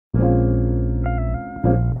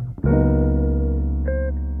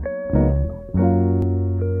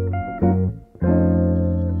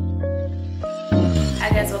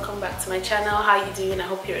my channel. How you doing? I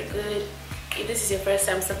hope you're good. If this is your first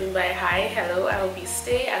time stopping by, hi, hello. I hope you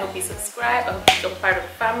stay. I hope you subscribe. I hope you become part of the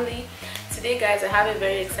family. Today guys, I have a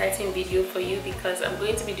very exciting video for you because I'm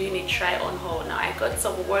going to be doing a try on haul. Now I got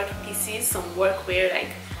some work pieces, some workwear, like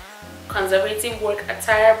conservative work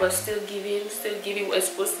attire, but still giving what it's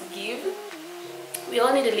supposed to give. We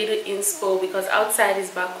all need a little inspo because outside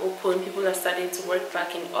is back open, people are starting to work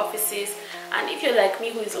back in offices, and if you're like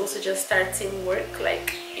me who is also just starting work,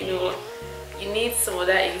 like, you know, you need some of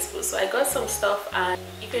that inspo. So I got some stuff, and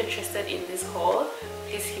if you're interested in this haul,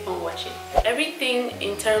 please keep on watching. Everything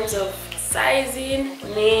in terms of sizing,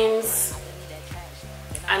 names,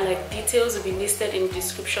 and like details will be listed in the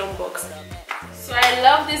description box. So I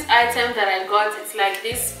love this item that I got. It's like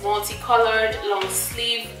this multicolored long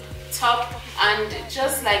sleeve top, and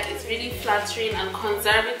just like it's really flattering and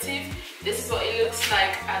conservative. This is what it looks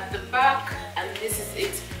like at the back, and this is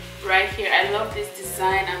it right here. I love this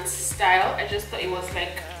design and style. I just thought it was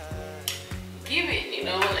like giving, you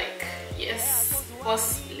know, like, yes,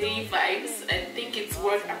 boss lady vibes. I think it's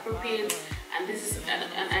work appropriate, and this is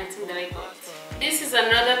an item that I got. This is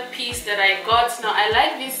another piece that I got. Now I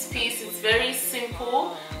like this piece. It's very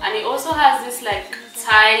simple, and it also has this like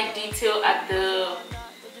tie detail at the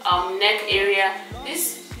neck area.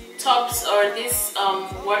 These tops or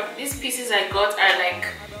these pieces I got are like,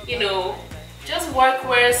 you know, just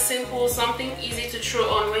workwear, simple, something easy to throw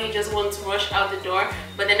on when you just want to rush out the door.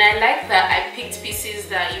 But then I like that I picked pieces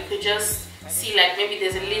that you could just see like maybe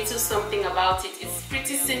there's a little something about it. It's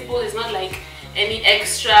pretty simple. It's not like any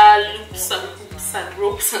extra loops and hoops and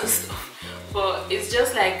ropes and stuff, but it's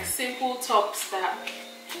just like simple tops that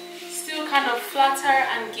still kind of flatter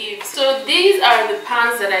and give. So these are the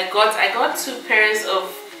pants that I got. I got two pairs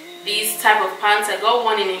of these type of pants. I got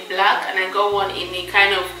one in a black and I got one in a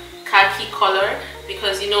kind of khaki color,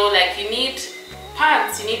 because, you know, like you need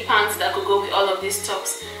pants that could go with all of these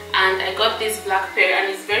tops. And I got this black pair, and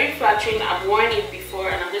it's very flattering. I've worn it before,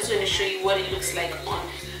 and I'm just going to show you what it looks like on.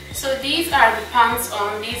 So these are the pants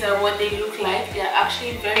on. These are what they look like. They are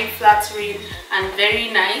actually very flattering and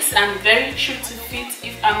very nice and very true to fit,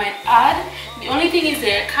 if I might add. The only thing is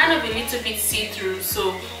they're kind of a little bit see-through,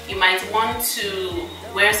 so you might want to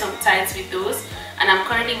wear some tights with those. And I'm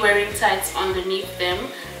currently wearing tights underneath them,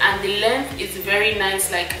 and the length is very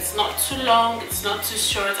nice. Like, it's not too long, it's not too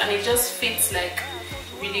short, and it just fits like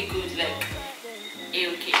really good, like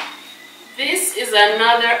okay. This is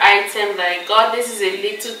another item that I got. This is a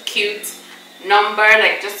little cute number,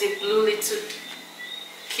 like just a blue little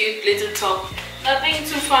cute little top. Nothing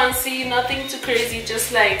too fancy, nothing too crazy,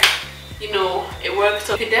 just like, you know, a work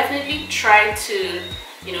top. You could definitely try to,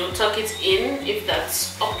 you know, tuck it in if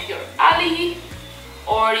that's up your alley,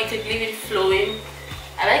 or you could leave it flowing.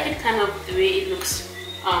 I like it kind of the way it looks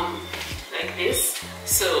like this.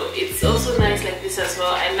 So it's also nice like this as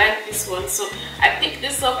well. I like this one, so I picked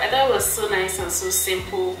this up. I thought it was so nice and so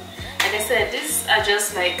simple. Like I said, these are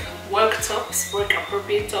just like work tops, work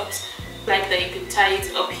appropriate tops. Like that you can tie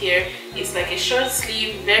it up here. It's like a short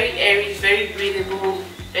sleeve, very airy, very breathable,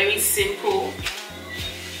 very simple.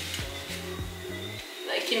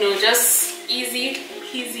 Like, you know, just easy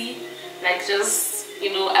peasy. Like, just,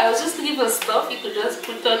 you know, I was just looking for stuff you could just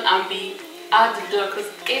put on and be out the door,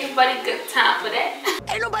 because anybody got time for that.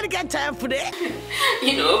 Ain't nobody got time for that.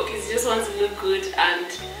 You know, because you just want to look good and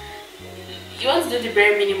you want to do the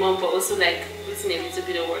bare minimum, but also like putting a little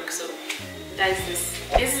bit of work. So that's this.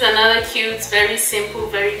 This is another cute, very simple,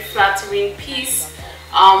 very flattering piece.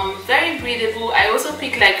 Very breathable. I also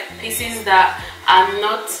pick like pieces that are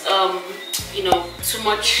not you know, too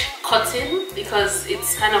much cotton, because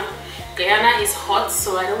it's kind of, Guyana is hot,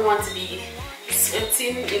 so I don't want to be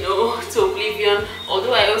sweating, you know, to oblivion.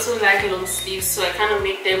 Although I also like long sleeves, so I kind of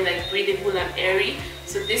make them like breathable and airy.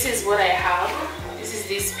 So this is what I have. This is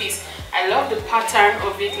this piece. I love the pattern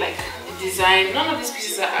of it, like the design. None of these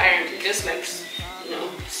pieces are ironed, they're just like, you know,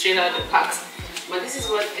 straight out the packs. But this is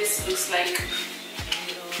what this looks like.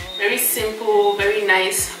 Very simple, very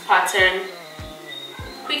nice pattern,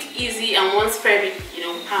 quick, easy, and one pair with, you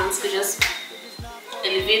know, pants to just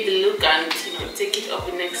elevate the look and, you know, take it up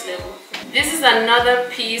the next level. This is another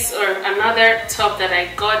piece or another top that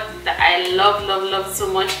I got that I love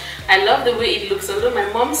so much. I love the way it looks, although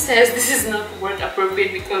my mom says this is not work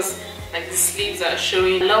appropriate because like the sleeves are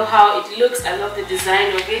showing. I love how it looks. I love the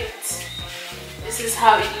design of it. This is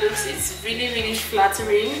how it looks. It's really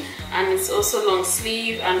flattering, and it's also long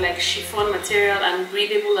sleeve and like chiffon material and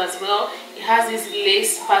breathable as well. It has this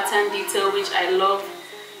lace pattern detail which I love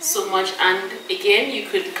so much, and again you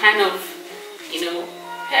could kind of, you know,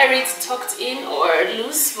 pair it tucked in or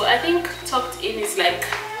loose, but I think tucked in is like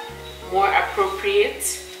more appropriate.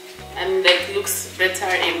 and like looks better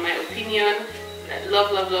in my opinion. I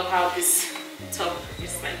love how this top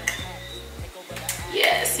is like.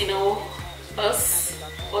 Yes, you know, us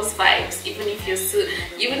vibes. Even if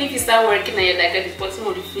you start working and you're like at the bottom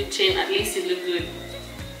of the food chain, at least you look good.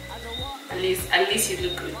 At least you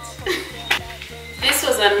look good. This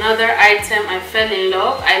was another item I fell in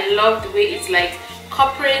love. I love the way it's like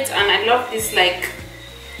corporate, and I love this like,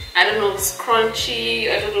 I don't know, scrunchy,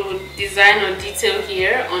 I don't know, design or detail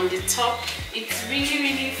here on the top. It's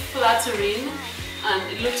really flattering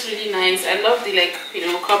and it looks really nice. I love the like, you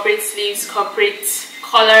know, corporate sleeves, corporate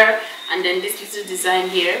color, and then this little design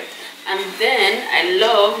here. And then I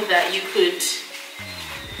love that you could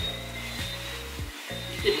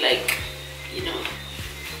like, you know,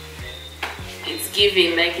 it's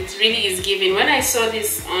giving, like it really is giving. When I saw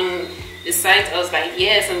this on the site, I was like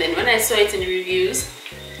yes, and then when I saw it in the reviews,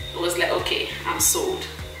 it was like okay, I'm sold.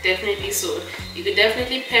 Definitely sold. You could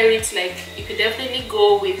definitely pair it, like you could definitely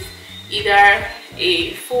go with either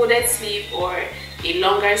a folded sleeve or a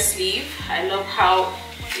longer sleeve. I love how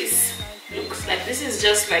this looks. Like this is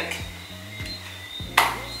just like,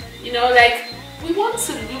 you know, like we want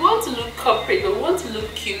to look corporate, but we want to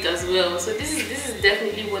look cute as well. So this is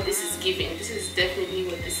definitely what this is giving. This is definitely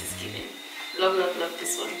what this is giving. Love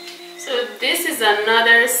this one. So this is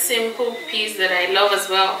another simple piece that I love as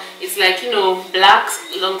well. It's like, you know, black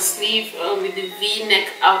long sleeve with the V-neck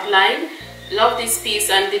outline. Love this piece,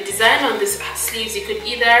 and the design on these sleeves, you could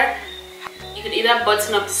either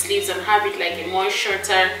button up the sleeves and have it like a more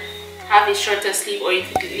shorter, have a shorter sleeve, or you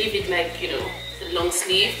could leave it like, you know, the long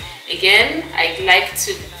sleeve. Again, I like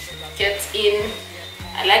to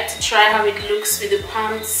try how it looks with the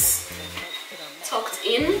pants tucked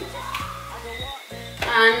in,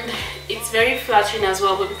 and it's very flattering as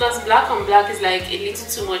well. But because black on black is like a little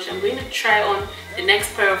too much, I'm going to try on the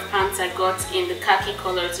next pair of pants I got in the khaki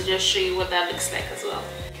color to just show you what that looks like as well.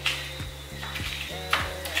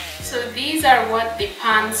 So these are what the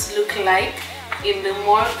pants look like in the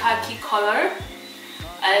more khaki color.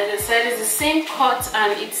 As I said, it's the same cut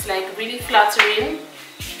and it's like really flattering.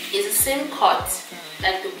 It's the same cut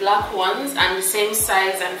like the black ones and the same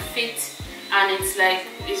size and fit, and it's like,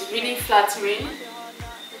 it's really flattering.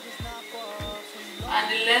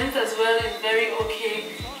 And the length as well is very okay.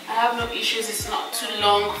 I have no issues. It's not too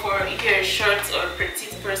long for if you're a short or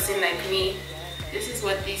petite person like me. This is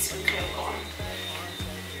what these look like on.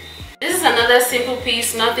 This is another simple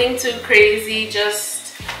piece, nothing too crazy,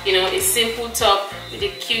 just, you know, a simple top with a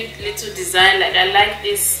cute little design. Like I like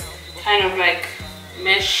this kind of like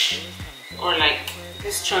mesh or like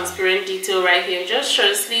this transparent detail right here. Just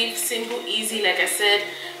short sleeve, simple, easy. Like I said,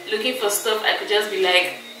 looking for stuff I could just be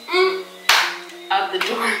like out the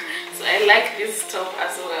door. So I like this top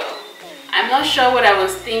as well. I'm not sure what I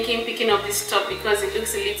was thinking picking up this top because it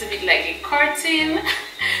looks a little bit like a curtain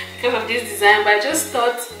because of this design, but I just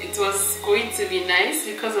thought it was going to be nice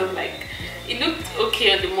because of like, it looked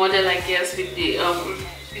okay on the model, I guess, with the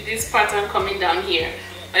with this pattern coming down here.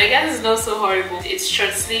 But I guess it's not so horrible. It's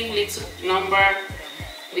short sleeve, little number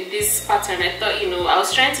with this pattern. I thought, you know, I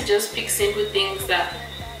was trying to just pick simple things that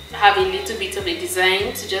have a little bit of a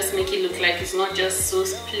design to just make it look like it's not just so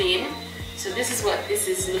plain. So this is what this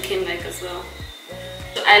is looking like as well.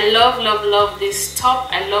 So I love this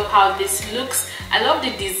top. I love how this looks. I love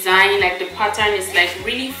the design, like the pattern is like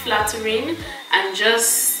really flattering, and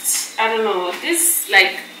just, I don't know, this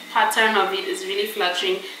like pattern of it is really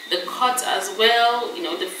flattering. The cut as well, you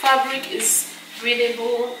know, the fabric is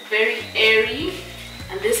breathable, very airy,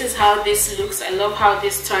 and this is how this looks. I love how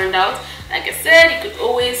this turned out. Like I said, you could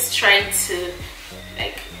always try to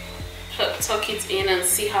like tuck it in and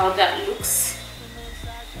see how that looks.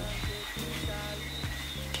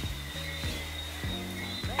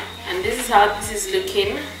 And this is how this is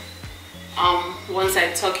looking once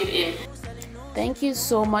I tuck it in. Thank you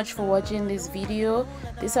so much for watching this video.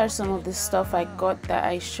 These are some of the stuff I got that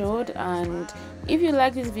I showed, and if you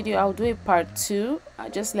like this video, I'll do a part 2.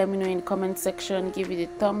 Just let me know in the comment section, give it a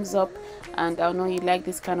thumbs up, and I'll know you like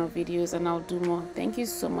this kind of videos and I'll do more. Thank you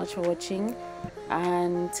so much for watching,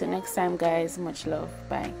 and till next time guys, much love.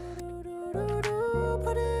 Bye.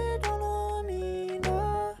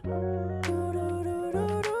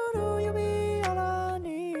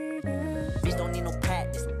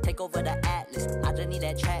 Over the atlas, I just need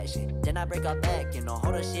that traction. Then I break her back, you know,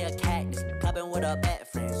 hold her, she a cactus. Clubbing with her bad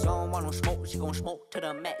friends, so I don't want no smoke, she gon' smoke to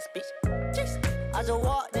the max, bitch. I just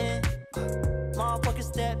walked in, motherfucker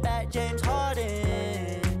step back, James Harden.